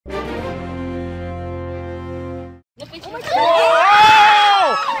The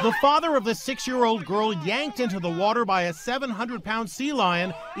father of the 6-year-old girl yanked into the water by a 700-pound sea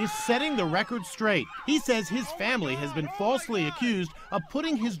lion is setting the record straight. He says his family has been falsely accused of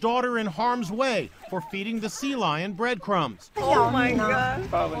putting his daughter in harm's way for feeding the sea lion breadcrumbs. Oh my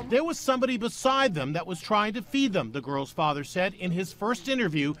God. There was somebody beside them that was trying to feed them, the girl's father said in his first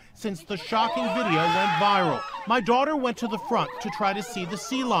interview since the shocking video went viral. My daughter went to the front to try to see the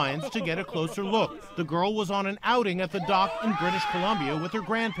sea lions to get a closer look. The girl was on an outing at the dock in British Columbia with her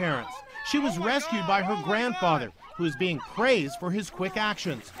grandparents. She was rescued by her grandfather, who is being praised for his quick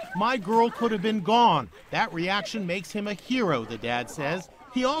actions. My girl could have been gone. That reaction makes him a hero, the dad says.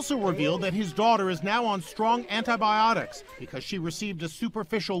 He also revealed that his daughter is now on strong antibiotics because she received a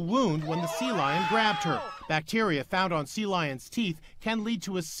superficial wound when the sea lion grabbed her. Bacteria found on sea lions' teeth can lead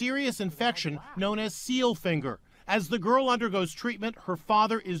to a serious infection known as seal finger. As the girl undergoes treatment, her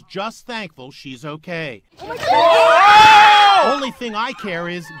father is just thankful she's okay. Only thing I care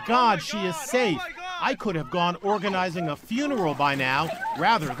is, God, she is safe. I could have gone organizing a funeral by now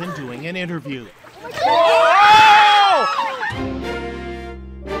rather than doing an interview.